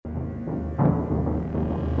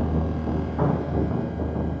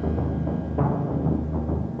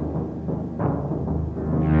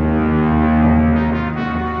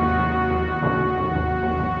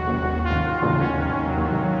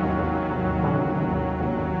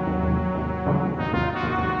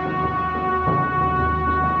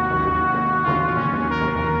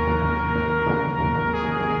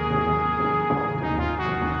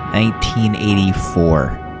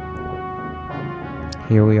1984.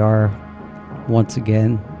 Here we are, once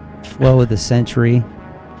again. Flow of the century.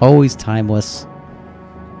 Always timeless.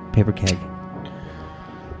 Paper Keg.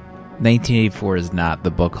 1984 is not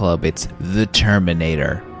the book club, it's The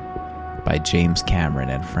Terminator by James Cameron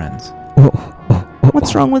and friends.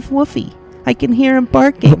 What's wrong with Woofy? I can hear him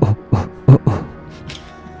barking.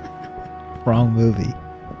 Wrong movie.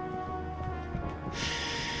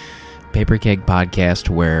 Paper Keg podcast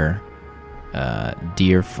where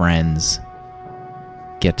dear friends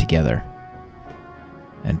get together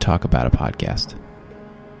and talk about a podcast.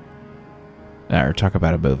 Or talk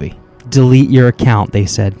about a movie. Delete your account, they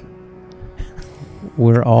said.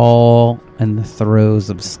 We're all in the throes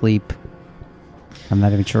of sleep. I'm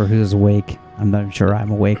not even sure who's awake. I'm not even sure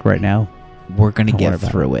I'm awake right now. We're going to get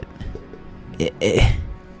through it.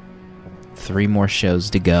 3 more shows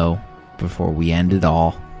to go before we end it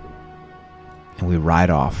all. And we ride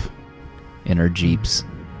off in our Jeeps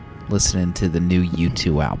listening to the new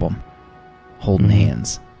U2 album, Holding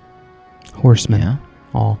Hands. Horsemen. Yeah?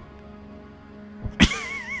 All.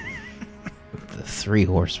 The 3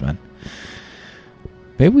 Horsemen.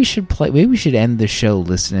 Maybe we should end the show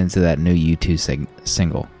listening to that new U2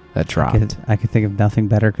 single that dropped. I could think of nothing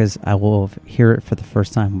better because I will hear it for the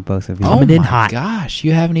first time with both of you. Oh my gosh,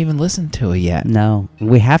 you haven't even listened to it yet. No,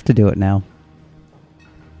 we have to do it now.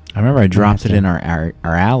 I remember I dropped it in our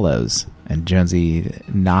aloes, and Jonesy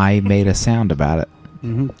Nye made a sound about it.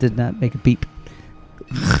 Did not make a beep.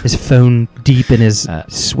 His phone deep in his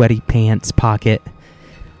sweaty pants pocket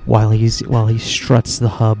while he struts the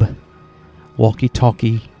hub.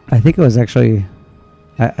 Walkie-talkie. I think it was actually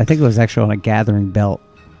on a gathering belt,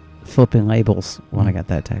 flipping labels when I got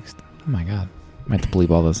that text. Oh my god, I have to bleep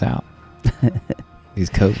all this out. These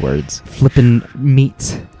code words. Flipping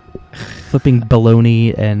meats. Flipping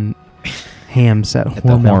bologna and hams at the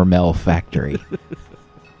Hormel factory.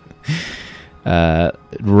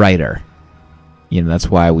 Writer. You know, that's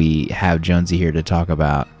why we have Jonesy here to talk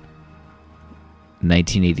about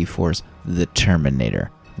 1984's The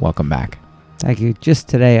Terminator. Welcome back. Thank you. Just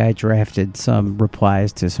today I drafted some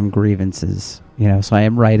replies to some grievances. So I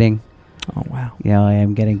am writing. Oh, wow. I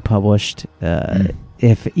am getting published. Even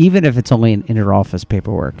if it's only an inter-office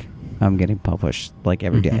paperwork, I'm getting published like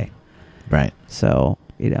every day. Right. So,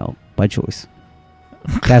 by choice.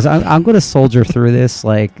 Guys, I'm going to soldier through this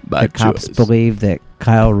like the cops believe that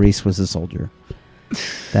Kyle Reese was a soldier.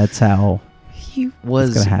 That's how he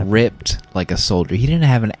was ripped like a soldier. He didn't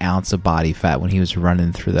have an ounce of body fat when he was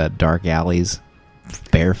running through the dark alleys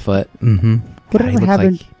barefoot. Whatever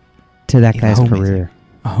happened to that guy's career?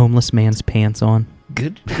 A homeless man's pants on.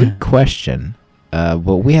 Good question.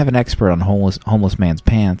 Well, we have an expert on homeless man's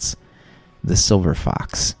pants, the Silver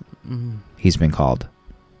Fox. He's been called.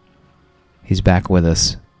 He's back with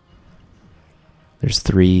us. There's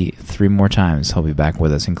three more times he'll be back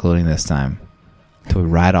with us, including this time, till we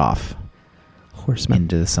ride off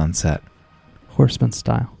into the sunset. Horseman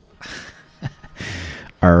style.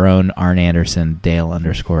 Our own Arn Anderson, Dale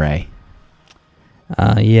 _A.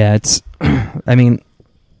 Yeah, it's... I mean,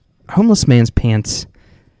 homeless man's pants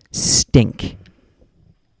stink.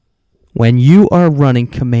 When you are running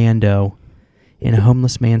commando in a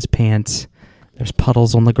homeless man's pants, there's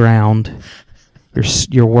puddles on the ground.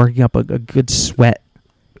 You're working up a good sweat.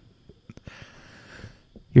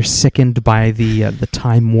 You're sickened by the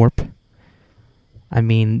time warp. I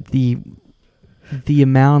mean, the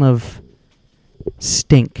amount of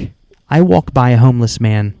stink. I walk by a homeless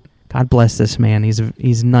man. God bless this man.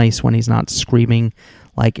 He's nice when he's not screaming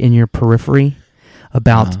like in your periphery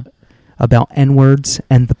about N-words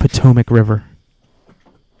and the Potomac River.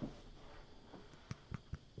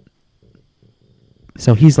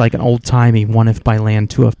 So he's like an old-timey, one if by land,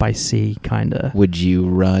 two if by sea kind of. Would you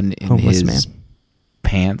run in his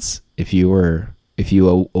pants if you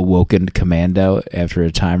awoken commando after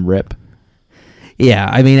a time rip? Yeah,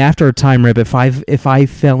 I mean, after a time rip, if I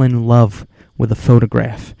fell in love with a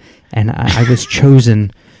photograph and I was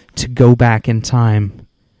chosen to go back in time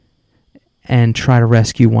and try to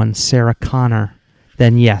rescue one Sarah Connor,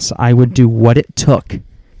 then yes, I would do what it took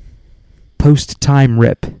post-time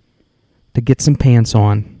rip to get some pants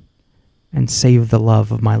on and save the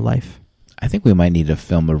love of my life. I think we might need to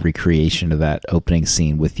film a recreation of that opening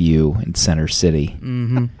scene with you in Center City.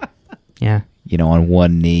 Yeah. On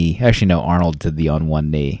one knee. Actually, no, Arnold did the on one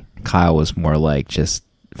knee. Kyle was more like just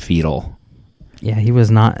fetal. Yeah, he was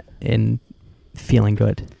not in feeling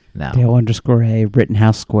good. No. Dale _A,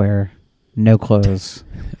 Rittenhouse Square, no clothes,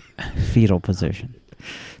 fetal position.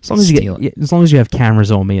 As long as you have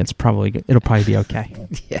cameras on me, it'll probably be okay.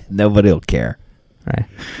 Yeah, nobody will care. Right.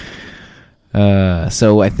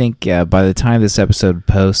 So I think by the time this episode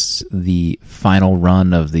posts, the final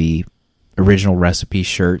run of the original recipe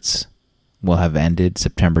shirts will have ended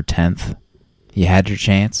September 10th. You had your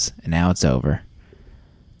chance, and now it's over.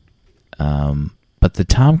 But the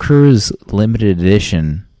Tom Cruise limited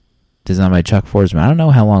edition designed by Chuck Forsman, I don't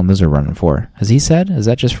know how long those are running for. Has he said? Is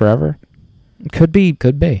that just forever? Could be.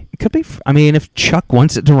 Could be. I mean, if Chuck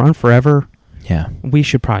wants it to run forever, yeah, we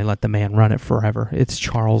should probably let the man run it forever. It's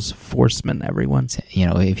Charles Forsman, everyone. You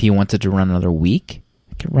know, if he wanted to run another week,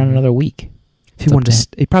 he could run another week. If he wanted to,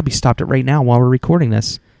 he probably stopped it right now while we're recording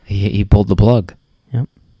this. He pulled the plug. Yep.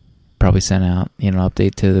 Probably sent out, an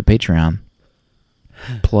update to the Patreon.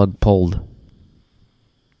 Plug pulled.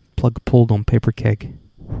 Plug pulled on paper keg.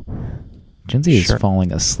 Jinsey is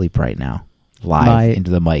falling asleep right now. Live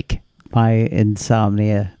into the mic. My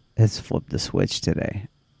insomnia has flipped the switch today.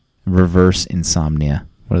 Reverse insomnia.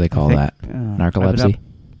 What do they call that? Narcolepsy?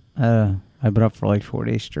 I've been up for like 4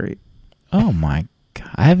 days straight. Oh my God.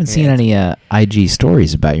 I haven't seen any IG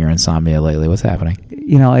stories about your insomnia lately. What's happening?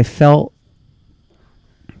 I felt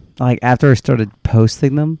like after I started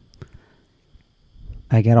posting them,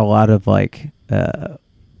 I get a lot of like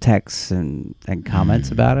texts and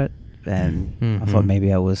comments about it. And I thought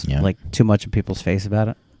maybe I was like too much in people's face about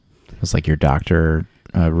it. It was like your doctor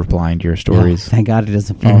replying to your stories. Thank God he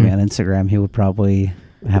doesn't follow me on Instagram. He would probably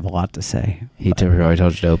have a lot to say. He probably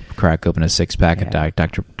told you to crack open a 6-pack at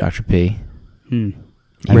Dr. P.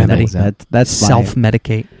 Remedy. That's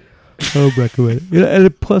self-medicate. Oh, recommend.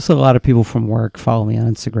 And plus, a lot of people from work follow me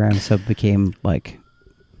on Instagram, so it became like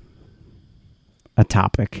a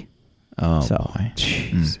topic. Boy,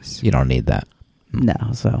 Jesus! You don't need that. No,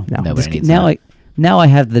 Nobody needs that. Now I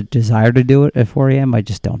have the desire to do it at 4 a.m. I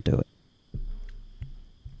just don't do it.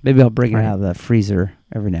 Maybe I'll bring it out of the freezer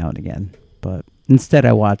every now and again, but instead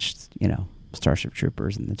I watched, Starship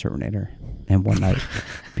Troopers and the Terminator in one night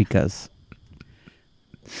because.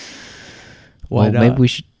 Well, maybe we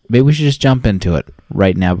should just jump into it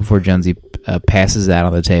right now before Jonesy passes that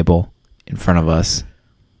on the table in front of us.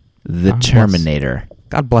 The Terminator.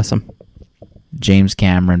 God bless him. James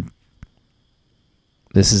Cameron.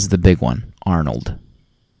 This is the big one. Arnold.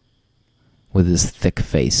 With his thick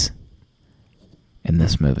face in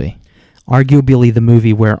this movie. Arguably the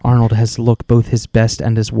movie where Arnold has looked both his best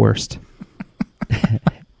and his worst.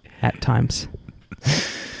 At times.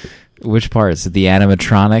 Which parts? The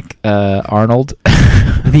animatronic Arnold?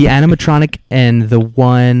 The animatronic and the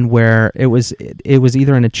one where it was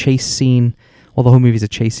either in a chase scene. Well, the whole movie's a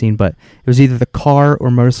chase scene, but it was either the car or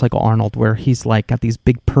motorcycle Arnold where he's like got these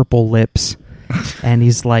big purple lips and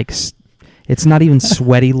he's like, it's not even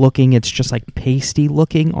sweaty looking, it's just like pasty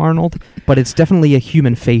looking Arnold, but it's definitely a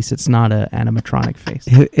human face. It's not an animatronic face.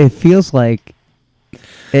 It feels like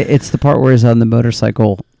it's the part where he's on the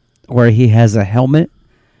motorcycle where he has a helmet,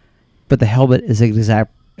 but the helmet is an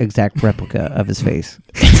exact replica of his face.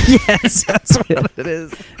 Yes, that's what it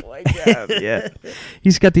is. Oh my God, yeah.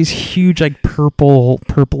 He's got these huge, like,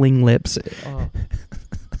 purpling lips. Oh.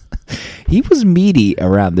 He was meaty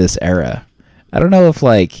around this era. I don't know if,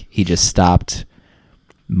 like, he just stopped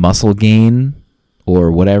muscle gain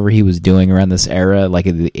or whatever he was doing around this era, like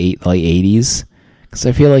in the late 80s. Because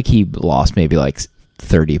I feel like he lost maybe, like,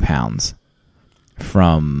 30 pounds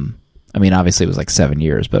from... I mean, obviously it was like 7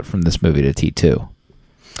 years, but from this movie to T2.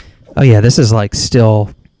 Oh, yeah, this is like still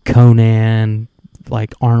Conan,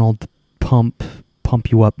 like Arnold pump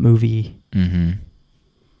you up movie. Mm-hmm.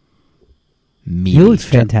 He looks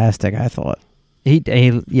fantastic, I thought.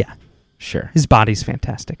 Yeah. Sure. His body's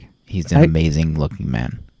fantastic. He's an amazing looking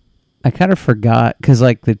man. I kind of forgot, because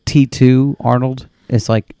like the T2 Arnold is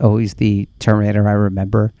like always the Terminator I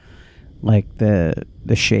remember. Like the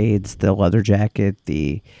shades, the leather jacket,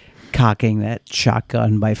 the cocking that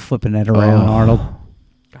shotgun by flipping it around Arnold.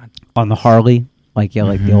 God. On the Harley, like the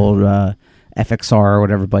old FXR or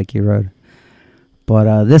whatever bike you rode.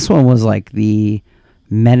 But this one was like the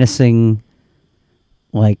menacing,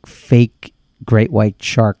 like fake great white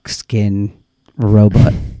shark skin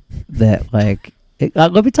robot that like.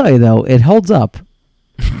 Let me tell you though, it holds up.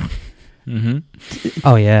 Mm-hmm.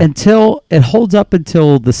 Oh yeah. It holds up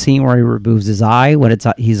until the scene where he removes his eye when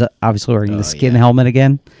he's obviously wearing the skin helmet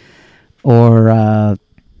again. Or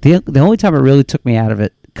the only time it really took me out of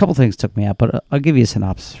it, a couple things took me out, but I'll give you a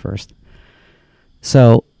synopsis first.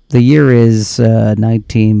 So the year is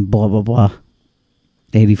 19 blah blah blah,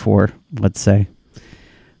 84, let's say.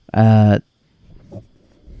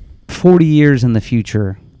 40 years in the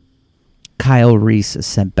future, Kyle Reese is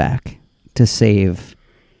sent back to save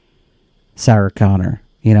Sarah Connor,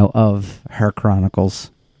 of Her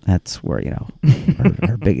Chronicles. That's where,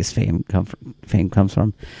 her biggest fame comes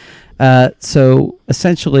from. So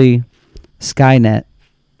essentially, Skynet,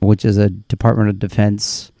 which is a Department of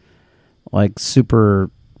Defense, like super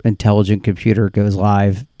intelligent computer, goes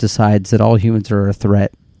live, decides that all humans are a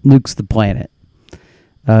threat, nukes the planet.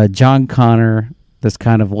 John Connor, this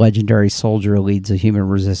kind of legendary soldier, leads a human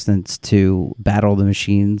resistance to battle the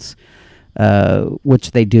machines,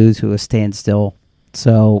 which they do to a standstill.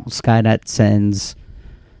 So Skynet sends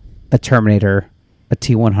a Terminator, a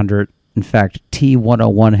T-100, in fact,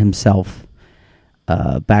 T-101 himself,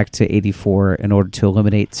 back to 84 in order to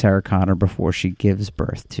eliminate Sarah Connor before she gives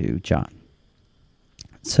birth to John.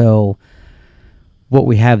 So what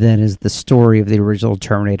we have then is the story of the original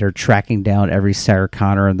Terminator tracking down every Sarah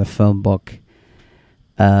Connor in the phone book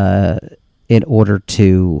in order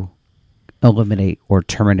to eliminate or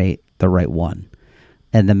terminate the right one.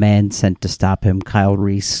 And the man sent to stop him, Kyle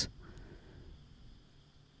Reese,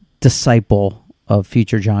 disciple of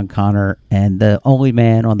future John Connor, and the only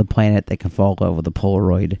man on the planet that can fall in love with a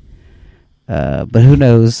Polaroid. But who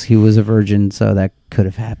knows? He was a virgin, so that could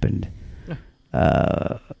have happened.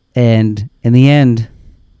 And in the end,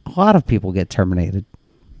 a lot of people get terminated,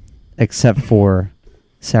 except for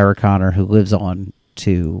Sarah Connor, who lives on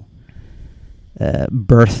to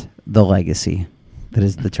birth the legacy that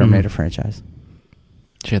is the Terminator franchise.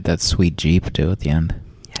 She had that sweet Jeep, too, at the end.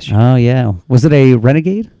 Oh, yeah. Was it a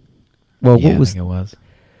Renegade? Well, Yeah, what was I think it was.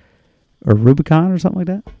 or Rubicon or something like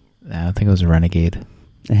that? No, I think it was a Renegade.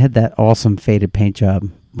 It had that awesome faded paint job.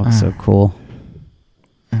 Looks so cool.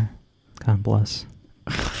 God bless.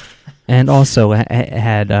 And also it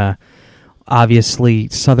had, obviously,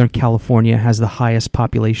 Southern California has the highest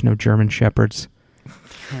population of German Shepherds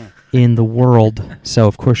in the world. So,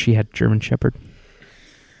 of course, she had German Shepherd.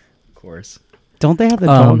 Of course. Don't they have the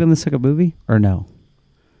dog in the second movie? Or no?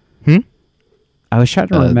 I was trying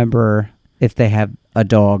to remember if they have a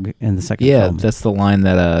dog in the second film. Yeah, that's the line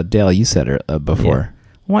that Dale, you said before.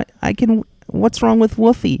 Yeah. What's wrong with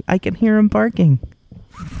Woofy? I can hear him barking.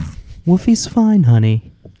 Woofy's fine,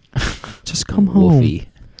 honey. Just come home. Woofy.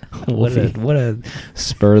 What a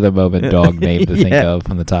spur of the moment dog name to think of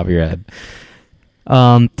on the top of your head.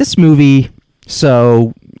 This movie,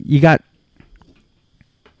 so you got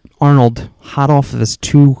Arnold hot off of his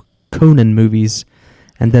 2 Conan movies,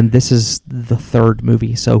 and then this is the 3rd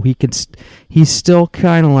movie, so he's still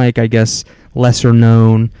kind of like, I guess, lesser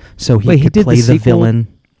known, so he could play the villain.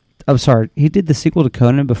 I'm sorry, he did the sequel to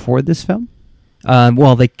Conan before this film?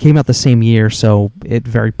 Well, they came out the same year, so it's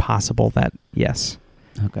very possible that, yes,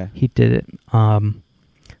 Okay. he did it.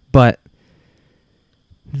 But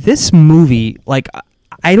this movie, like,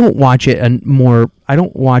 I don't watch it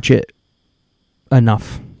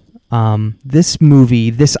enough. This movie,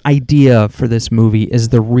 this idea for this movie is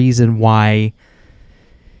the reason why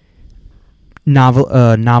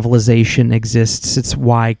novelization exists. It's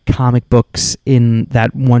why comic books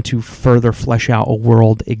that want to further flesh out a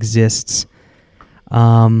world exists.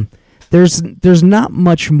 There's not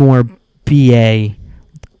much more BA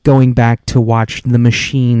going back to watch the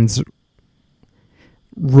machines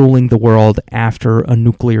ruling the world after a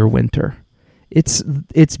nuclear winter. It's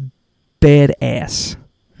badass.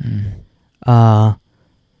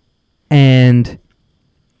 And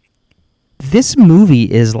this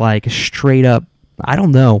movie is like straight up, I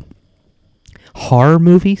don't know, horror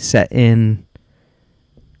movie set in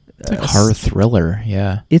It's like horror thriller,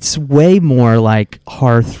 yeah. It's way more like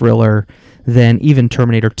horror thriller than even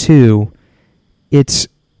Terminator 2. It's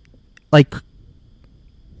like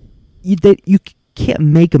you can't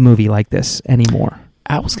make a movie like this anymore.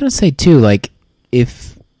 I was going to say, too, like,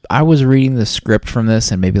 if I was reading the script from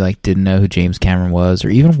this and maybe, like, didn't know who James Cameron was, or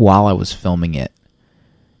even while I was filming it,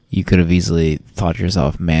 you could have easily thought to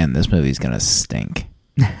yourself, man, this movie's going to stink.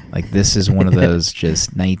 Like, this is one of those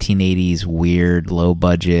just 1980s weird, low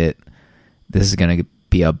budget, this is going to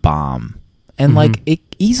be a bomb. And, like, it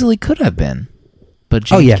easily could have been. But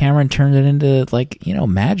James Cameron turned it into, like,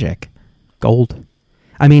 magic. Gold.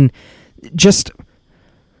 I mean, just,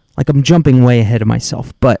 like, I'm jumping way ahead of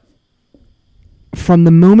myself, but from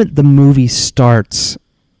the moment the movie starts,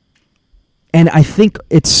 and I think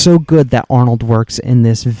it's so good that Arnold works in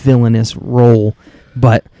this villainous role,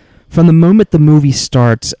 but from the moment the movie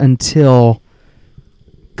starts until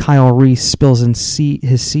Kyle Reese spills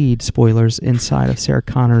his seed, spoilers, inside of Sarah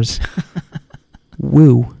Connor's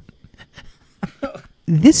woo,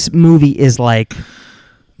 this movie is like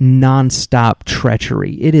non-stop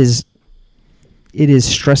treachery. It is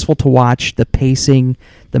stressful to watch. The pacing,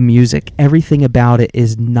 the music, everything about it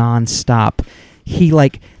is non-stop.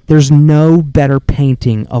 There's no better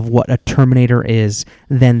painting of what a Terminator is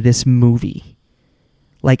than this movie.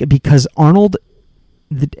 Like, because Arnold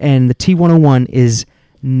and the T-101 is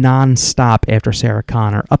non-stop after Sarah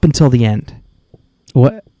Connor up until the end.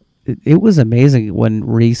 What it was amazing when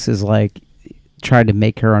Reese is like trying to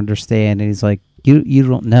make her understand, and he's like, "You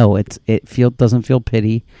don't know. Doesn't feel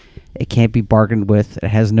pity. It can't be bargained with. It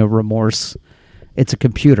has no remorse. It's a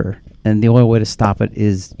computer, and the only way to stop it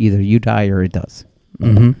is either you die or it does."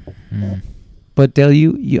 Mm-hmm. But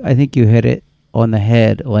Dale, I think you hit it on the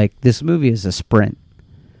head. Like, this movie is a sprint.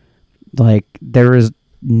 Like, there is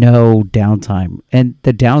no downtime, and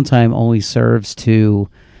the downtime only serves to,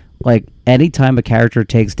 like, anytime a character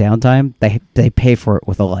takes downtime, they pay for it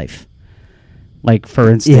with a life. Like, for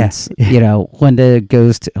instance, Sarah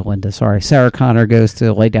Connor goes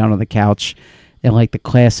to lay down on the couch in, like, the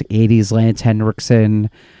classic 80s Lance Henriksen,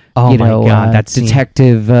 Oh my God, that scene.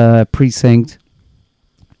 detective precinct.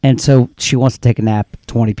 And so she wants to take a nap.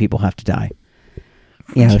 20 people have to die.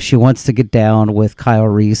 She wants to get down with Kyle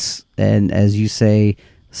Reese and, as you say,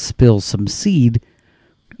 spill some seed.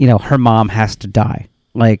 Her mom has to die.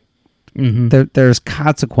 Like, there's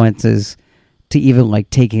consequences to even, like,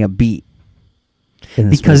 taking a beat.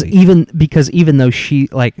 Because even though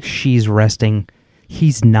she's resting,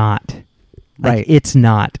 he's not. Like, Right. It's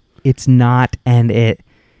not, and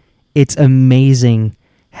it's amazing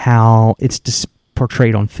how it's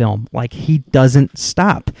portrayed on film. Like, he doesn't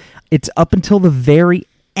stop. It's up until the very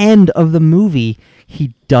end of the movie,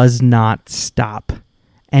 he does not stop,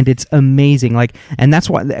 and it's amazing. Like, and that's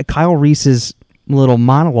why Kyle Reese's little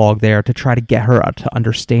monologue there to try to get her to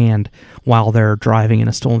understand while they're driving in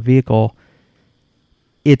a stolen vehicle.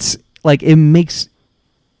 It's like, it makes,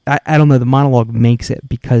 I don't know, the monologue makes it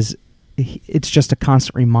because it's just a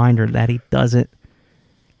constant reminder that he doesn't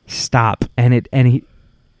stop,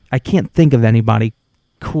 I can't think of anybody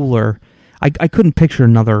cooler. I couldn't picture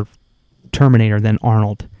another Terminator than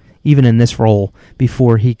Arnold, even in this role,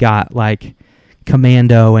 before he got, like,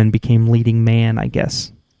 commando and became leading man, I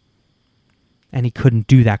guess. And he couldn't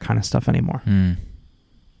do that kind of stuff anymore.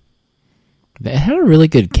 It had a really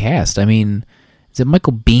good cast. I mean, is it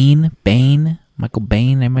Michael Biehn? Michael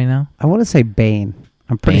Biehn, anybody know? I want to say Bane.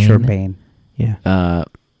 I'm pretty sure Bane. Yeah.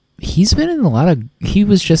 He's been in a lot of... He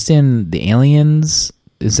was just in The Aliens.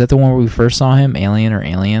 Is that the one where we first saw him? Alien or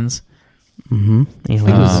Aliens? Mm-hmm. I think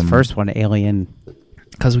it was the first one, Alien.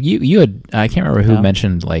 Because you had... I can't remember who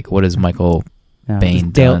mentioned, like, what has Michael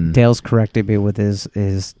Biehn done? Dale's corrected me with his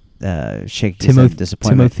shaky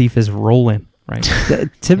disappointment. Timothy is rolling, right?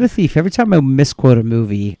 Timothy, every time I misquote a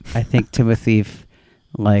movie, I think Timothy,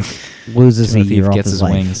 like, loses a year off gets his his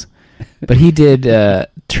life. wings. But he did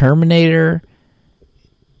Terminator,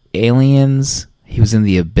 Aliens. He was in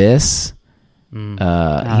The Abyss. He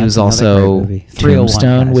was also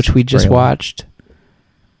Tombstone, which we just watched.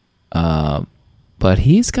 But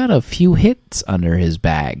he's got a few hits under his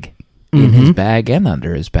bag. In his bag and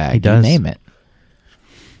under his bag. He does. You name it.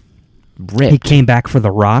 Ripped. He came back for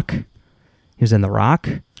The Rock. He was in The Rock.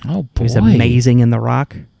 Oh, boy. He was amazing in The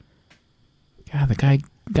Rock. God, the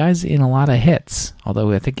guy's in a lot of hits.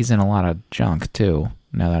 Although I think he's in a lot of junk, too,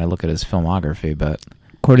 now that I look at his filmography. But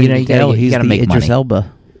according to Dale, he's the make Idris money.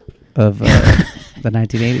 Elba of the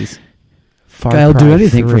 1980s. Far Guy'll Cry do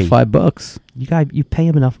anything 3. for $5. You pay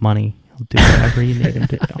him enough money, he'll do whatever you need him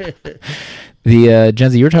to do. The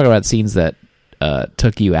Jensen, you were talking about scenes that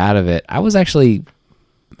took you out of it. I was actually...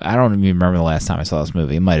 I don't even remember the last time I saw this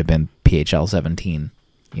movie. It might have been PHL 17,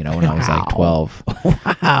 when I was like 12.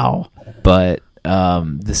 Wow. But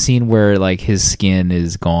the scene where, like, his skin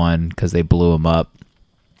is gone because they blew him up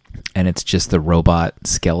and it's just the robot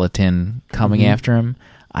skeleton coming after him,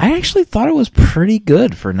 I actually thought it was pretty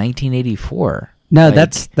good for 1984. No,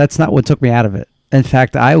 that's not what took me out of it. In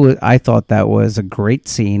fact, I thought that was a great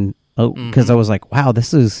scene because I was like, wow,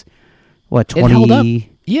 this is, what, 20... It held up.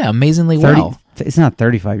 Yeah, amazingly 30, well. It's not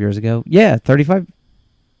 35 years ago. Yeah, 33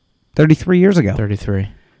 years ago. 33.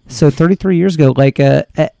 So 33 years ago, like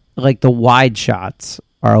the wide shots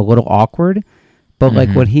are a little awkward, but like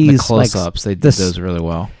when he's the close-ups, they did those really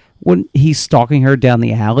well. When he's stalking her down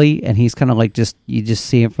the alley and he's kind of like you just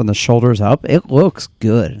see him from the shoulders up, it looks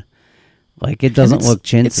good. Like, it doesn't look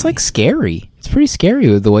chintzy. It's like scary. It's pretty scary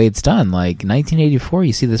with the way it's done. Like 1984,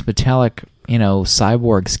 you see this metallic,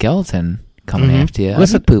 cyborg skeleton coming after you.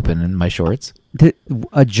 Listen, I'm pooping in my shorts.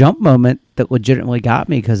 A jump moment that legitimately got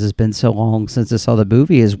me because it's been so long since I saw the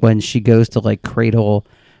movie is when she goes to, like, cradle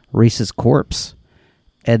Reese's corpse,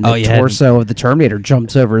 and the torso of the Terminator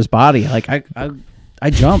jumps over his body. Like, I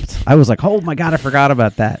jumped. I was like, oh my God, I forgot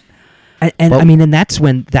about that. And that's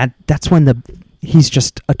when he's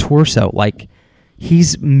just a torso. Like,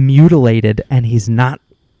 he's mutilated and he's not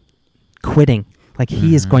quitting. Like,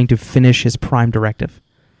 he is going to finish his prime directive.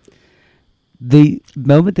 The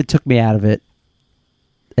moment that took me out of it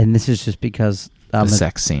and this is just because The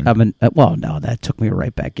sex scene. well, no, that took me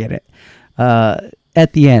right back in it.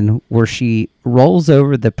 At the end, where she rolls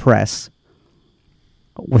over the press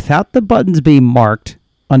without the buttons being marked,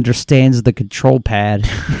 understands the control pad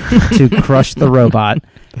to crush the robot,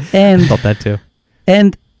 and Felt that too.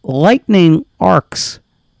 and lightning arcs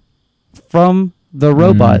from the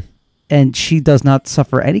robot, and she does not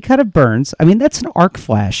suffer any kind of burns. I mean, that's an arc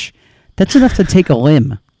flash. That's enough to take a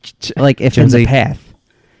limb, like if in the Jonesy, path.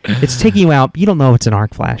 It's taking you out. You don't know it's an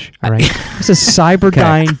arc flash, all right? It's a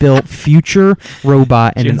Cyberdyne built future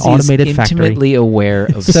robot in an Jonesy is automated factory. intimately aware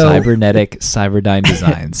of So- cybernetic Cyberdyne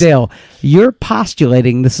designs. Dale, you're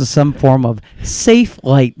postulating this is some form of safe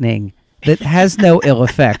lightning that has no ill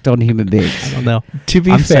effect on human beings. I don't know. To be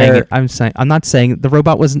I'm fair, I'm not saying the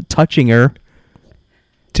robot wasn't touching her.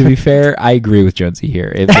 to be fair, I agree with Jonesy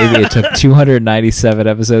here. Maybe it took 297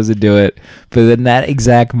 episodes to do it, but in that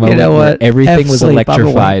exact moment, know where what? everything was Sleep, I'm awake.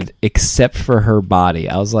 electrified except for her body,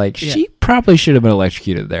 I was like, Yeah. she probably should have been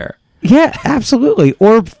electrocuted there. Yeah, absolutely.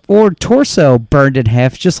 Or torso burned in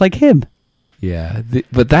half, just like him. Yeah,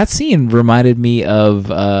 but that scene reminded me of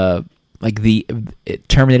like the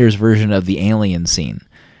Terminator's version of the Alien scene,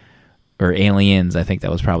 or Aliens. I think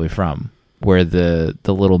that was probably from, where the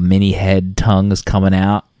little mini head tongue is coming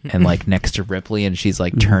out and like next to Ripley, and she's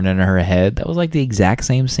like turning her head. That was like the exact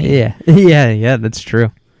same scene. Yeah, that's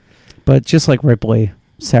true. But just like Ripley,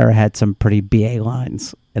 Sarah had some pretty BA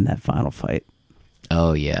lines in that final fight.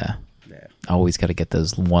 Oh yeah. Always got to get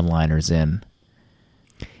those one-liners in.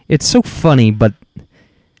 It's so funny, but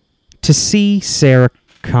to see Sarah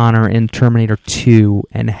Connor in Terminator 2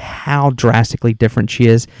 and how drastically different she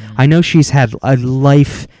is. I know she's had a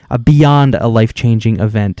beyond a life-changing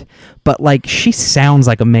event, but like she sounds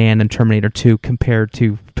like a man in Terminator 2 compared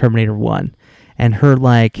to Terminator 1. And her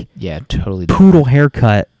like Yeah, totally. poodle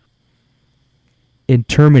haircut in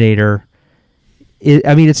Terminator, it's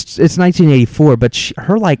 1984, but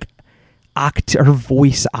her like her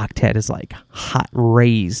voice octet is like hot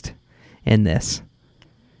raised in this.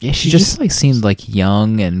 Yeah, she just- just like seemed like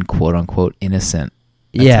young and quote unquote innocent.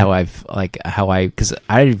 That's Yeah. because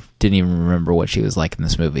I didn't even remember what she was like in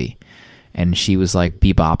this movie, and she was like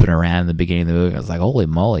bebopping around in the beginning of the movie. I was like, holy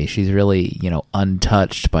moly, she's really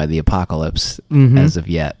untouched by the apocalypse as of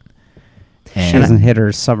yet, She and hasn't hit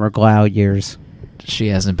her summer glow years. she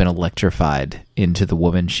hasn't been electrified into the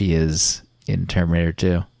woman she is in Terminator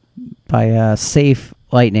 2. By safe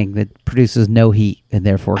lightning that produces no heat and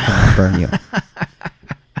therefore cannot burn you.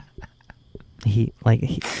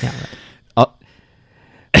 Yeah. Oh,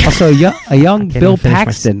 Also, a young can't Bill even finish my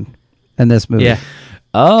Paxton in this movie. Yeah.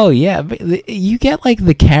 oh yeah, but you get like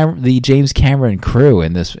the James Cameron crew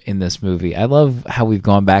in this movie. I love how we've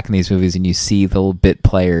gone back in these movies and you see the little bit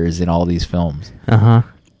players in all these films. Uh-huh.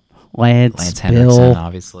 Bill. Lance Henriksen,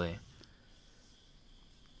 obviously.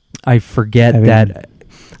 I forget that.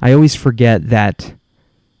 I always forget that.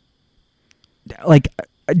 Like,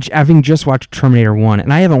 having just watched Terminator 1,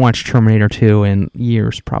 and I haven't watched Terminator 2 in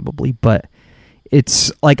years probably, but it's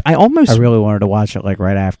like I really wanted to watch it like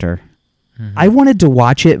right after. I wanted to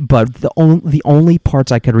watch it, but the only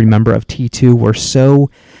parts I could remember of T2 were so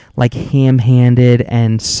like ham-handed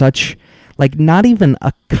and such like not even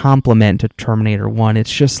a compliment to Terminator 1.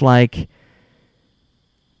 It's just like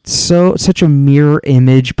such a mirror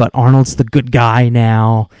image, but Arnold's the good guy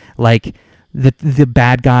now. Like the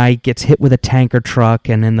bad guy gets hit with a tanker truck,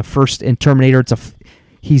 and in Terminator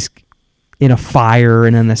he's in a fire,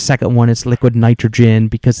 and then the second one is liquid nitrogen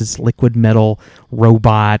because it's liquid metal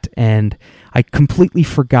robot. And I completely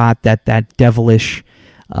forgot that devilish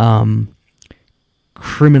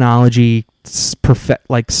criminology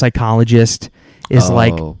psychologist is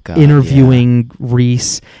God, interviewing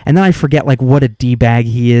Reese, and then I forget like what a d-bag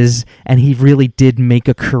he is, and he really did make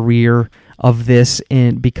a career of this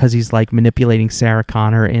because he's like manipulating Sarah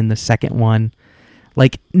Connor in the second one.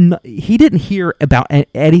 Like he didn't hear about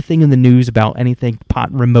anything in the news about anything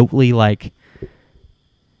remotely like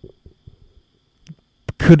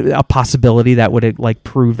could a possibility that would like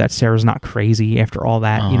prove that Sarah's not crazy after all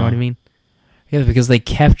that. You know what I mean? Yeah, because they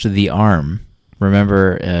kept the arm.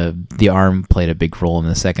 Remember, the arm played a big role in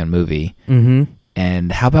the second movie. Mm-hmm.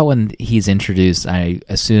 And how about when he's introduced?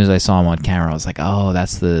 As soon as I saw him on camera, I was like, "Oh,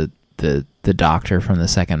 that's the doctor from the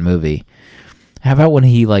second movie." How about when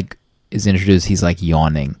he like is introduced? He's like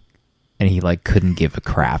yawning, and he like couldn't give a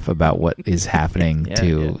crap about what is happening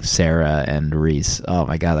to Sarah and Reese. Oh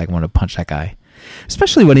my god, I want to punch that guy.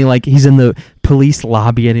 Especially when he's in the police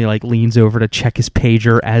lobby and he like leans over to check his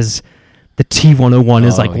pager as the T-101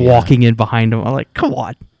 is like walking in behind him. I'm like, come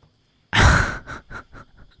on. I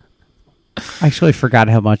actually forgot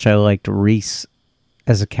how much I liked Reese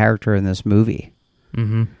as a character in this movie.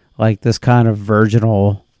 Mm-hmm. Like this kind of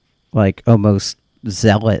virginal, like almost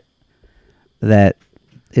zealot that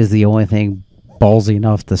is the only thing ballsy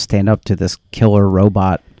enough to stand up to this killer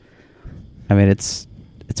robot. I mean, it's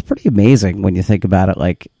pretty amazing when you think about it.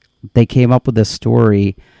 Like, they came up with this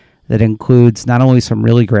story that includes not only some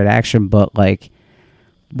really great action, but like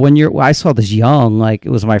I saw this young, like it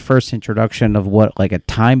was my first introduction of what like a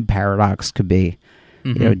time paradox could be.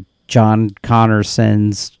 Mm-hmm. You know, John Connor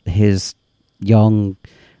sends his young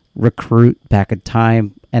recruit back in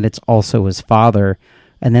time, and it's also his father.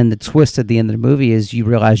 And then the twist at the end of the movie is you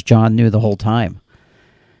realize John knew the whole time.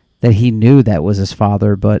 That he knew that was his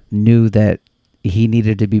father, but knew that he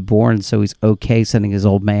needed to be born, so he's okay sending his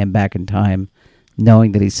old man back in time,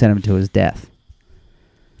 knowing that he sent him to his death.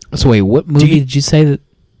 So wait, what movie did you say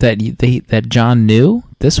that John knew?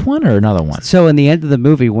 This one or another one? So in the end of the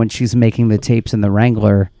movie, when she's making the tapes in the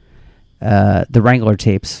Wrangler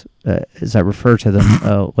tapes, as I refer to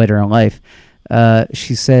them later in life,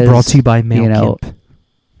 she says, "Brought to you by Mel Kimp."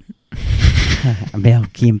 Mel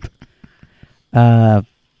Kimp.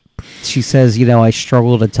 She says, I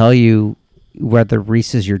struggle to tell you whether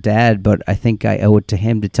Reese is your dad, but I think I owe it to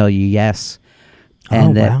him to tell you yes.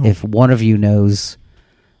 And that if one of you knows,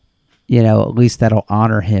 at least that'll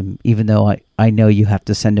honor him, even though I know you have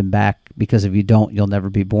to send him back, because if you don't, you'll never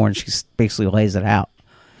be born. She basically lays it out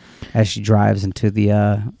as she drives into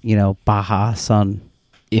the, Baja sun.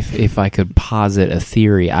 If I could posit a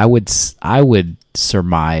theory, I would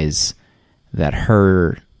surmise that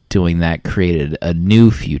her doing that created a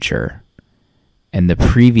new future, and the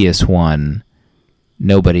previous one,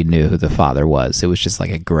 nobody knew who the father was. It was just like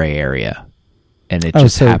a gray area, and it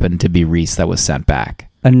just happened to be Reese that was sent back.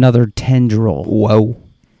 Another tendril. Whoa.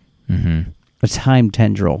 Mm-hmm. A time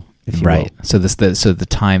tendril, if you will. So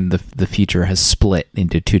the future has split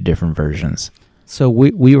into two different versions. So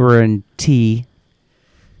we were in T,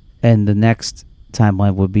 and the next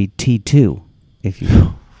timeline would be T2, if you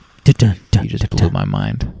will. You just blew my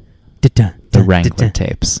mind. The Wrangler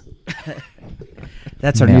tapes.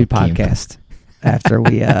 That's our new podcast. After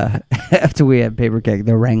we have Paper Keg,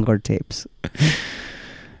 the Wrangler tapes.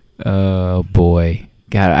 Oh boy,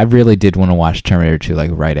 God! I really did want to watch Terminator 2 like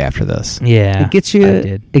right after this. Yeah, it gets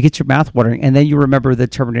your mouth watering, and then you remember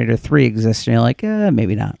that Terminator 3 exists, and you're like,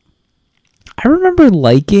 maybe not. I remember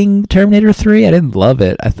liking Terminator 3. I didn't love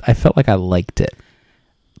it. I felt like I liked it.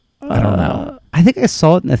 I don't know. I think I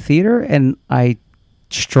saw it in the theater, and I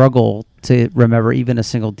struggle to remember even a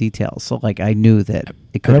single detail. So, like, I knew that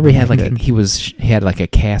it could. I remember he had like a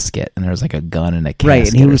casket, and there was like a gun in a casket, right?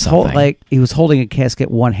 And he was holding a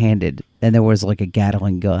casket one-handed, and there was like a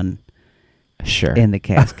Gatling gun, in the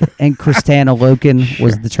casket. And Kristanna Loken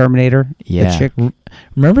was the Terminator. Yeah. The chick.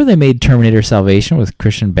 Remember they made Terminator Salvation with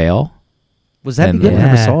Christian Bale? Was that good? I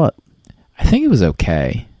never saw it. I think it was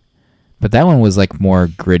okay, but that one was like more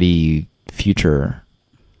gritty future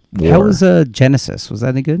war. How was Genesis? Was that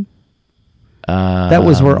any good? That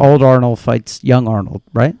was where old Arnold fights young Arnold,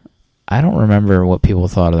 right? I don't remember what people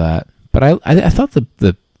thought of that, but I thought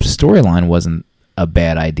the storyline wasn't a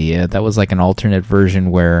bad idea. That was like an alternate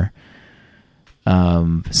version where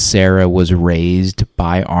Sarah was raised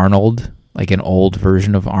by Arnold, like an old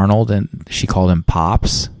version of Arnold, and she called him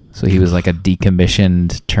Pops. So he was like a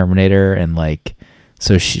decommissioned Terminator, and like,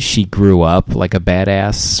 so she grew up like a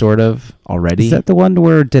badass sort of already. Is that the one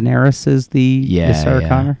where Daenerys is the Sarah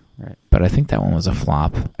Connor? Right. But I think that one was a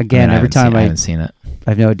flop. Again, I haven't seen it.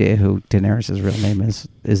 I have no idea who Daenerys' real name is.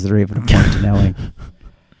 Is there even a point to knowing?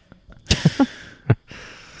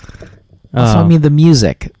 Also, I mean, the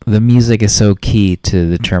music is so key to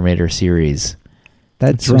the Terminator series.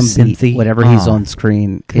 That drum beat, whatever he's on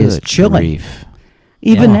screen, is chilling. Grief.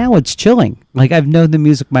 Even now, it's chilling. Like, I've known the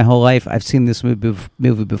music my whole life. I've seen this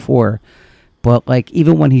movie before. But, like,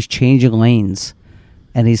 even when he's changing lanes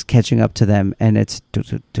and he's catching up to them, and it's...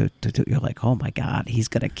 You're like, oh, my God, he's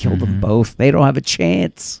going to kill them both. They don't have a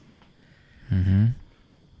chance. Mm-hmm.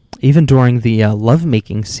 Even during the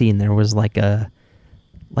lovemaking scene, there was, like a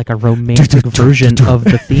romantic version of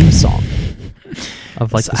the theme song.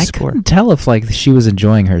 Of, like, the score. I couldn't tell if, like, she was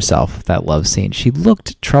enjoying herself, that love scene. She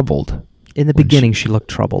looked troubled. In the beginning, she looked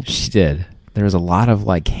troubled. She did. There was a lot of,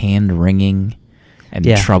 like, hand-wringing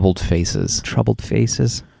and troubled faces. Troubled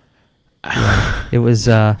faces. Yeah. It was,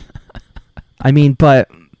 I mean, but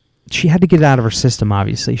she had to get it out of her system,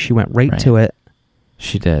 obviously. She went right to it.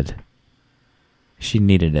 She did. She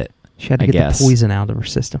needed it. She had to get the poison out of her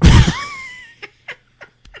system.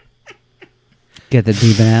 Get the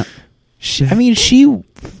demon out. She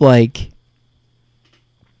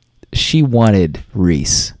wanted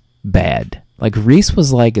Reese bad. Like, Reese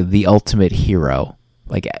was like the ultimate hero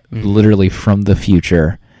like literally from the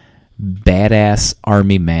future, badass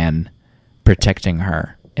army man protecting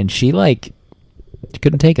her, and she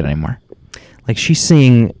couldn't take it anymore. Like she's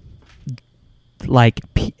seeing like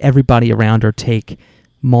everybody around her take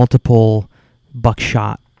multiple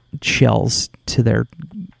buckshot shells to their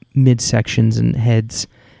midsections and heads,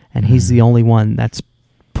 and he's the only one that's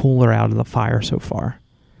pulled her out of the fire so far.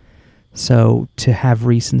 So to have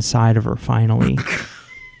Reese inside of her finally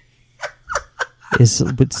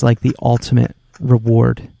it's like the ultimate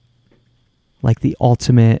reward, like the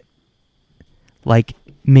ultimate, like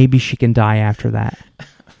maybe she can die after that.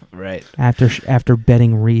 Right. After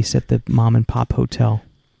betting Reese at the mom and pop hotel.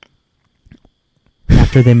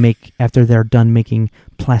 After they're done making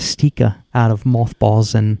plastica out of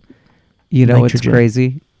mothballs and nitrogen. It's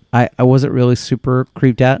crazy. I wasn't really super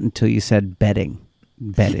creeped out until you said betting.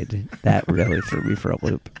 Betted. That really threw me for a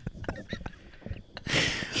loop.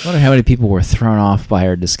 I wonder how many people were thrown off by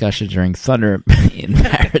our discussion during Thunder in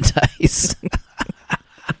Paradise.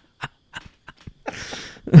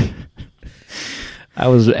 I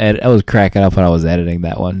was cracking up when I was editing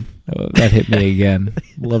that one. That hit me again.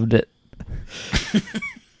 Loved it.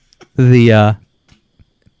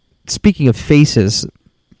 Speaking of faces,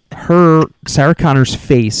 Sarah Connor's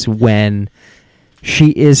face when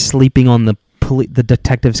she is sleeping on the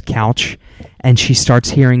detective's couch and she starts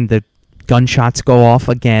hearing the gunshots go off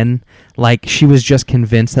again, like she was just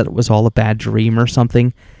convinced that it was all a bad dream or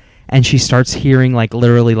something, and she starts hearing like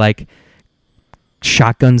literally like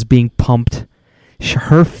shotguns being pumped.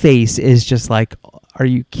 Her face is just like, are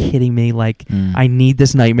you kidding me? Like, I need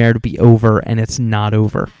this nightmare to be over, and it's not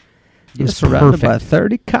over. You're surrounded by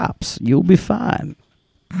 30 cops. You'll be fine.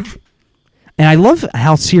 And I love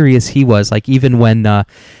how serious he was. Like, even when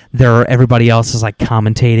everybody else is like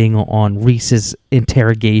commentating on Reese's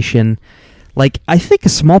interrogation, like I think a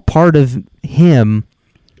small part of him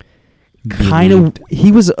kind of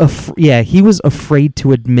he was afraid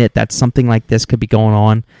to admit that something like this could be going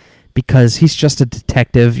on, because he's just a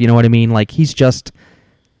detective. You know what I mean? Like he's just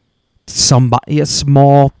a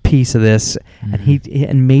small piece of this,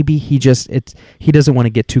 and maybe he doesn't want to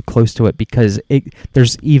get too close to it because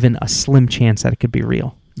there's even a slim chance that it could be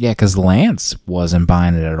real. Yeah, because Lance wasn't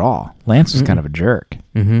buying it at all. Lance was kind of a jerk.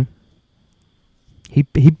 Mm-hmm.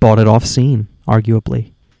 He bought it off scene,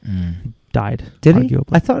 arguably. Died. Did arguably.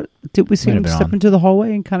 he? I thought. Did we see him step into the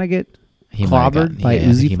hallway and kind of get clobbered by Uzi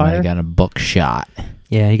fire? He might have gotten a buckshot.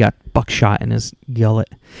 Yeah, he got buckshot in his gullet.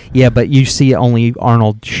 Yeah, but you see only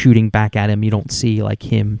Arnold shooting back at him. You don't see like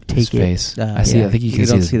him take his face. I think you can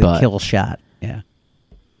see his butt. The kill shot. Yeah.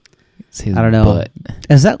 I don't know. Butt.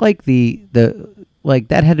 Is that like the like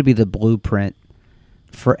that had to be the blueprint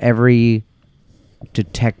for every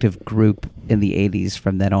detective group in the 80s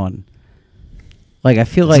from then on? Like I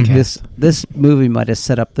feel like this movie might have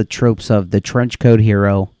set up the tropes of the trench coat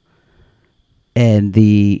hero and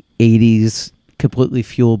the 80s completely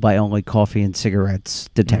fueled by only coffee and cigarettes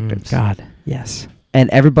detectives. God, yes. And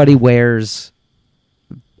everybody wears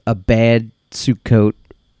a bad suit coat,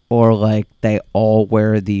 or like they all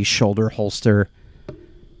wear the shoulder holster.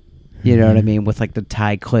 You know what I mean? With like the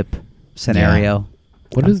tie clip scenario. Yeah.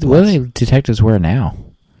 What do detectives wear now?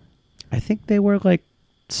 I think they wear like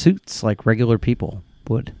suits like regular people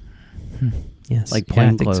would. Yes. Like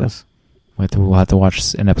plain clothes. So. We'll have to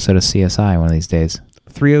watch an episode of CSI one of these days.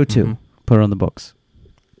 302. Mm-hmm. Put it on the books.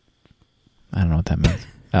 I don't know what that means.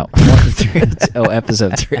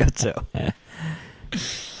 Episode 302.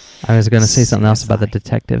 I was going to say something else about the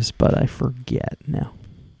detectives, but I forget now.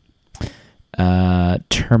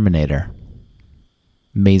 Terminator.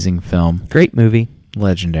 Amazing film. Great movie.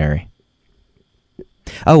 Legendary.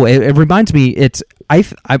 Oh, it reminds me. I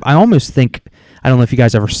almost think, I don't know if you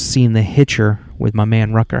guys ever seen The Hitcher with my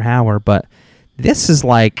man Rutger Hauer, but this is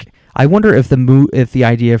like, I wonder if the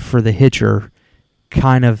idea for The Hitcher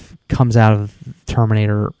kind of comes out of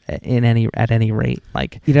Terminator at any rate.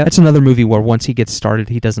 Like, it's another movie where once he gets started,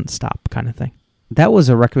 he doesn't stop, kind of thing. That was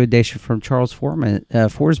a recommendation from Charles Forsman,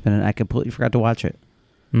 and I completely forgot to watch it.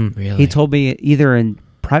 Really? He told me either in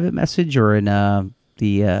private message or in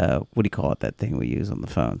the what do you call it? That thing we use on the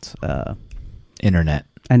phones. Internet.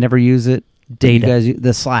 I never use it. Data. You guys use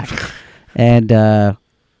the Slack, and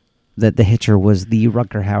that The Hitcher was the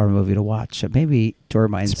Rutger Hauer movie to watch. So maybe during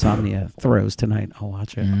my insomnia throes tonight, I'll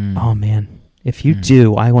watch it. Oh man, if you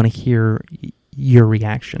do, I want to hear your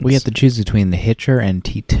reactions. We have to choose between The Hitcher and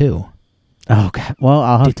T2. Oh God. Well,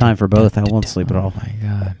 I'll have time for both. I won't sleep at all. Oh my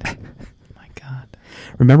God.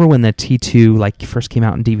 Remember when the T2 like first came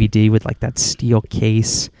out in DVD with like that steel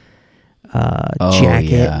case jacket?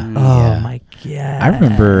 Yeah. My God. I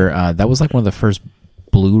remember that was like one of the first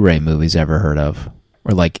Blu-ray movies I ever heard of.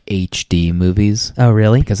 or like HD movies. Oh,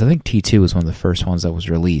 really? Because I think T2 was one of the first ones that was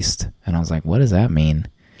released. And I was like, what does that mean?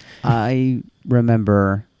 I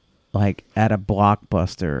remember, like, at a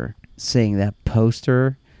Blockbuster, seeing that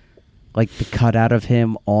poster, like, the cutout of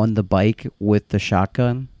him on the bike with the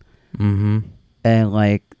shotgun. Mm-hmm. And,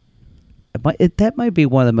 like, that might be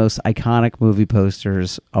one of the most iconic movie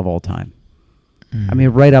posters of all time. I mean,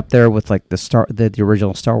 right up there with, like, the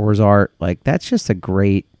original Star Wars art. Like, that's just a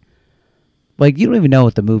great... Like, you don't even know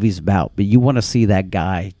what the movie's about, but you want to see that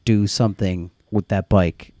guy do something with that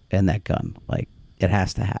bike and that gun. Like, it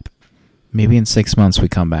has to happen. Maybe in 6 months we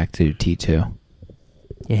come back to T2.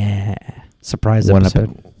 Yeah. Surprise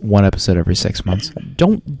episode. One episode every 6 months.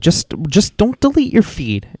 Don't just don't delete your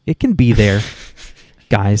feed. It can be there,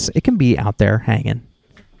 guys. It can be out there hanging.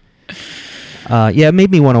 Yeah, it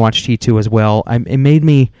made me want to watch T2 as well. It made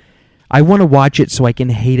me. I want to watch it so I can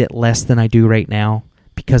hate it less than I do right now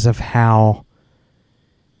because of how,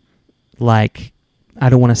 like, I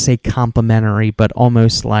don't want to say complimentary, but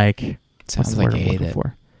almost like Sounds like you hate it.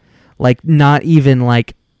 Like, not even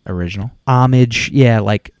like Original. homage, yeah,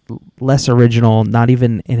 like less original, not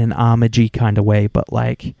even in an homage-y kind of way, but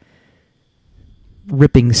like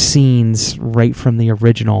ripping scenes right from the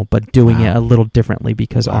original, but doing it a little differently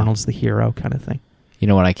because Arnold's the hero kind of thing. You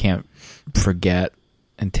know what I can't forget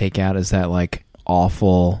and take out is that like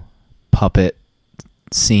awful puppet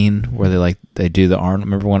scene where they do the Arnold.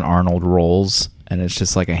 Remember when Arnold rolls and it's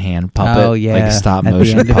just like a hand puppet? Oh, yeah. Like a stop At the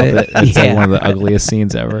motion end of it. puppet. It's like Yeah. one of the ugliest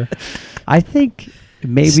scenes ever. I think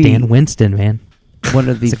maybe Stan Winston, man. one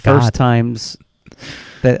of the He's a first god. times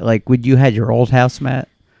that, like, when you had your old house, Matt,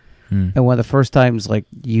 and one of the first times, like,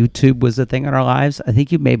 YouTube was a thing in our lives, I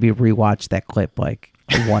think you maybe rewatched that clip, like,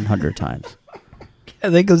 100 times. I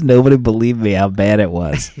think because nobody believed me how bad it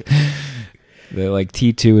was. They're like,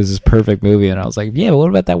 T2 is this perfect movie. And I was like, yeah, but what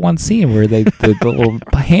about that one scene where the little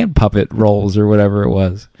hand puppet rolls or whatever it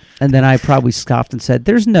was? And then I probably scoffed and said,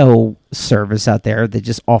 there's no service out there that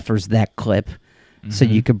just offers that clip so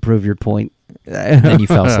you can prove your point. And then you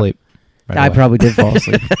fell asleep. right I away. probably did fall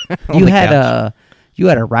asleep. On you the had couch. you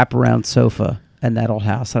had a wraparound sofa in that old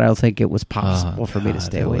house, and I don't think it was possible for me to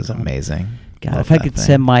stay It away was from. amazing. God, Love if I that could thing.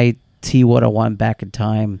 send my T101 back in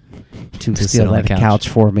time to sit steal on the that couch. couch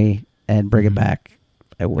for me and bring it back,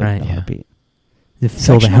 I would Right, in a yeah. heartbeat. Fill the,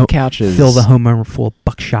 Sectional couches. fill the homeowner full of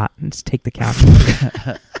buckshot and just take the couch.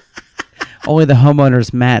 Only the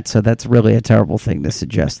homeowner's Matt, so that's really a terrible thing to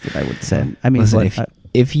suggest that I would send. I mean, Listen, like,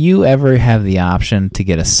 if you ever have the option to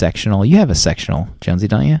get a sectional, you have a sectional, Jonesy,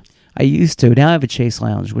 don't you? I used to. Now I have a Chase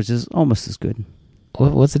Lounge, which is almost as good.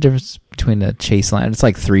 What's the difference between a Chase Lounge? It's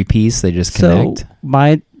like 3-piece. They just connect. So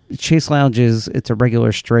my Chase Lounge it's a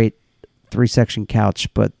regular straight 3-section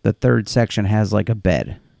couch, but the third section has like a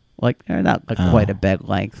bed, like not like quite a bed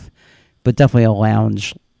length, but definitely a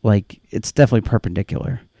lounge. Like it's definitely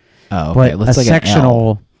perpendicular. Oh, okay. But Looks a like an L.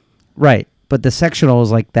 sectional, right? But the sectional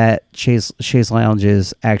is like that. Chase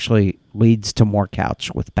Lounges actually leads to more couch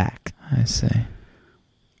with back. I see.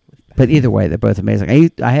 But either way, they're both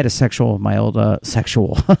amazing. I had a sectional in my old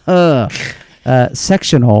sectional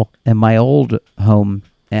in my old home,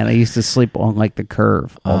 and I used to sleep on like the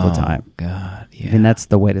curve all the time. God, yeah. And that's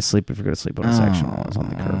the way to sleep if you're going to sleep on a sectional, is on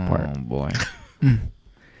the curve part. Oh boy.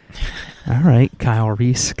 All right, Kyle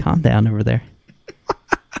Reese, calm down over there.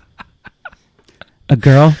 A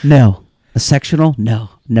girl? No. A sectional?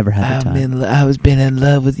 No. Never had the time. I was been in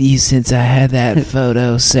love with you since I had that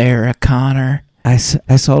photo, Sarah Connor. I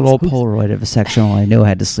saw an old Polaroid of a sectional. I knew I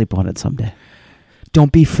had to sleep on it someday.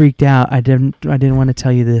 Don't be freaked out. I didn't want to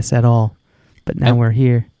tell you this at all, but now we're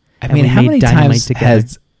here. I and mean, we how made many Dynamite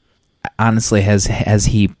times has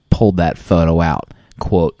he pulled that photo out,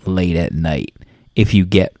 quote, late at night, if you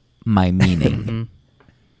get my meaning?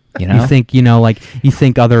 You know? You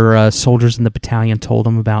think other soldiers in the battalion told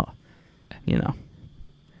him about,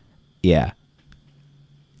 Yeah.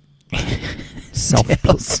 self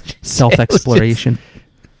exploration.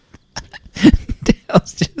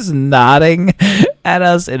 Dale's just nodding at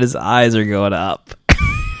us, and his eyes are going up.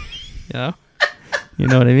 Yeah, you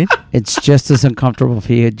know what I mean. It's just as uncomfortable if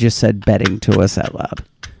he had just said betting to us out loud.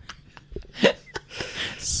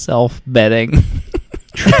 Self-betting.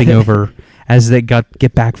 Tripping over as they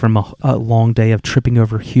get back from a long day of tripping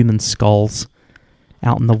over human skulls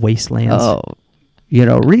out in the wastelands. Oh,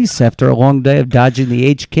 Reese, after a long day of dodging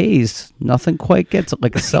the HKs, nothing quite gets it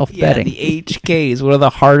like a self-betting. Yeah, the HKs, one of the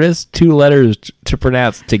hardest two letters to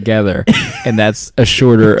pronounce together, and that's a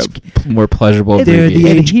shorter, more pleasurable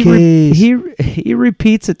abbreviation. He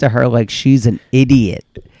repeats it to her like she's an idiot.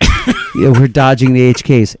 We're dodging the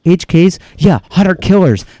HKs. HKs? Yeah, hunter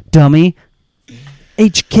killers, dummy.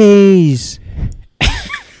 HKs.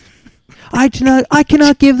 I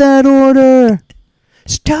cannot give that order.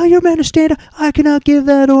 Tell your man to stand up. I cannot give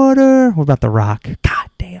that order. What about The Rock? God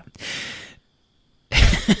damn.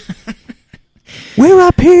 We're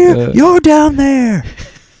up here. You're down there.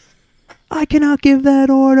 I cannot give that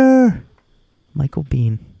order. Michael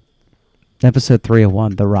Biehn. Episode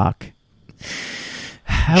 301, The Rock.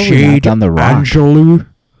 How have we not done The Rock? Angelou.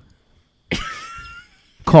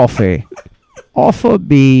 Coffee. Offer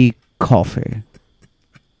me coffee.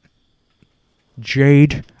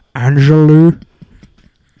 Jade Angelou.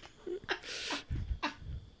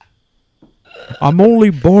 I'm only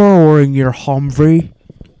borrowing your Humvee.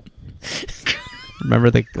 Remember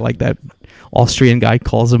that Austrian guy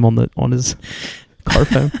calls him on his car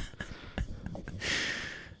phone.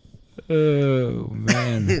 Oh,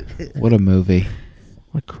 man. What a movie.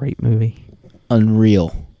 What a great movie.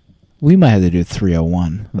 Unreal. We might have to do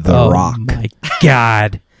 301. The Rock. Oh my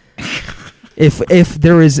God. If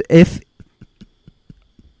there's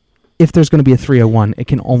going to be a 301, it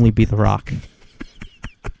can only be The Rock.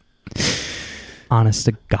 Honest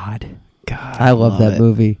to God. God, I love that it.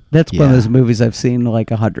 movie. That's one of Yeah. those movies I've seen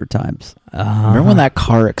like 100 times. Remember when that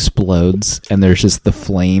car explodes and there's just the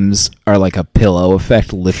flames are like a pillow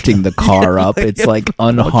effect lifting the car up? It's like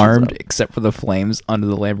unharmed except for the flames under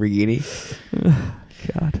the Lamborghini.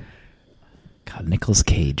 God. God, Nicolas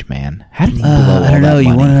Cage, man. How did he blow all I don't know. that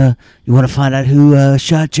You money? wanna find out who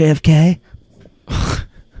shot JFK?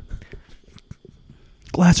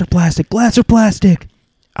 Glass or plastic? Glass or plastic?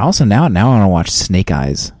 Also, now I want to watch Snake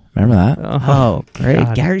Eyes. Remember that? Oh, great!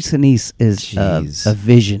 God. Gary Sinise is Jeez. a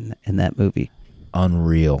vision in that movie.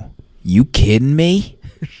 Unreal. You kidding me?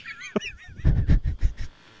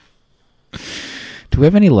 Do we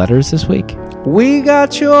have any letters this week? We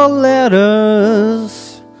got your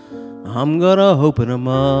letters. I'm gonna open them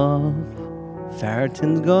up.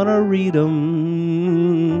 Farrington's gonna read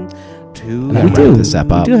them. And then wrap this up.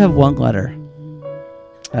 We do have one letter.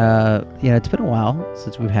 It's been a while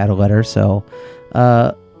since we've had a letter, so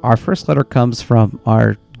our first letter comes from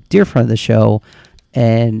our dear friend of the show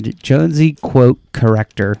and Jonesy quote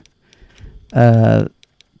corrector,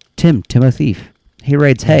 Timothy. He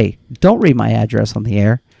writes, "Hey, don't read my address on the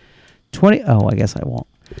air. I guess I won't.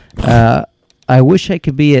 I wish I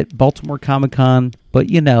could be at Baltimore Comic-Con, but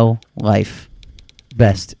life.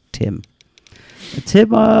 Best, Tim."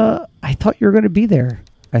 Tim, I thought you were going to be there.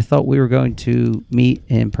 I thought we were going to meet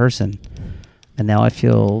in person, and now I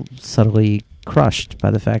feel subtly crushed by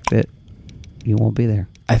the fact that you won't be there.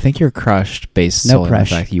 I think you're crushed based No solely on the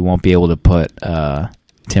pressure. fact you won't be able to put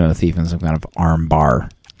Timothy in some kind of arm bar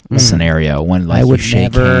scenario when I you would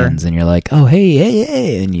shake never- hands and you're like, oh,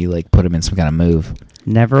 hey, and you put him in some kind of move.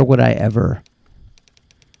 Never would I ever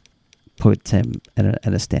put Tim in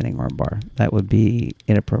a standing arm bar. That would be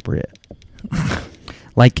inappropriate.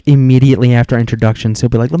 Like immediately after introductions, he'll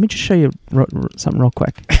be like, "Let me just show you something real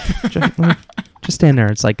quick. Just stand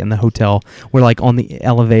there." It's like in the hotel. We're like on the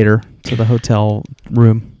elevator to the hotel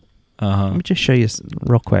room. Let me just show you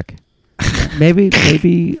real quick.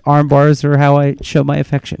 Maybe arm bars are how I show my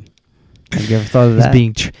affection. Have you ever thought of that?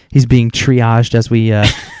 He's being triaged as we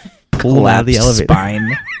pull him out of the Collapsed elevator.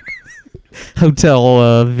 spine.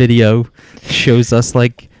 Hotel video shows us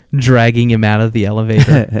like dragging him out of the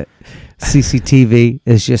elevator. CCTV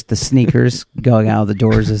is just the sneakers going out of the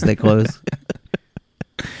doors as they close.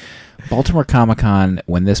 Baltimore Comic-Con,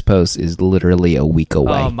 when this post is literally a week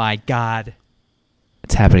away. Oh my God.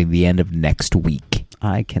 It's happening the end of next week.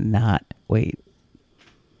 I cannot wait.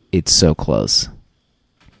 It's so close.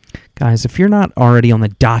 Guys, if you're not already on the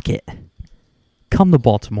docket, come to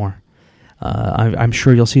Baltimore. I'm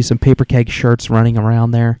sure you'll see some paper keg shirts running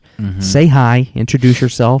around there. Mhm. Say hi, introduce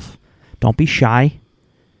yourself. Don't be shy.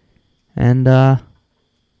 And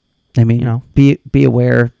be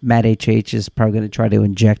aware. Matt HH is probably going to try to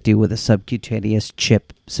inject you with a subcutaneous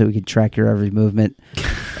chip so we can track your every movement,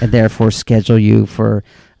 and therefore schedule you for.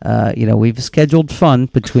 We've scheduled fun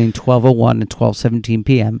between 12:01 and 12:17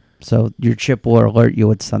 p.m. So your chip will alert you.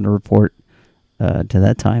 It's on the report to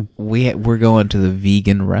that time. We're going to the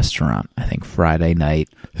vegan restaurant, I think Friday night.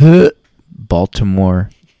 Baltimore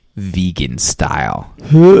vegan style.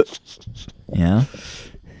 Yeah.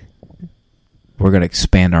 We're going to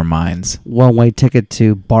expand our minds. One-way ticket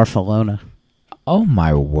to Barcelona. Oh,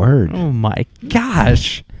 my word. oh my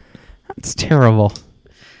gosh. That's terrible.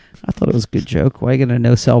 I thought it was a good joke. Why are you going to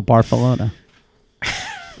no-sell Barcelona?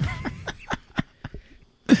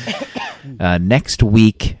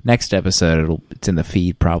 Next episode, it's in the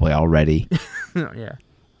feed probably already. Yeah.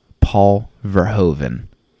 Paul Verhoeven,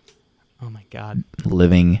 Oh my God.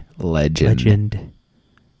 living legend. Legend.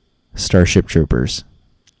 Starship Troopers.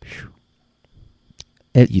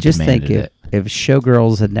 You just think demanded if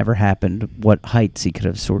Showgirls had never happened, what heights he could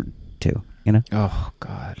have soared to, you know? Oh,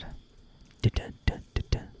 God.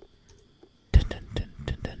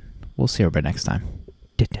 We'll see everybody next time.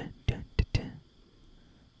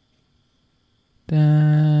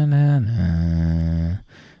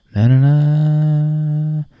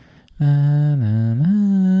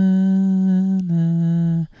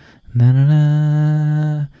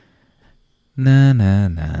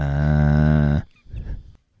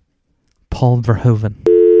 Paul Verhoeven.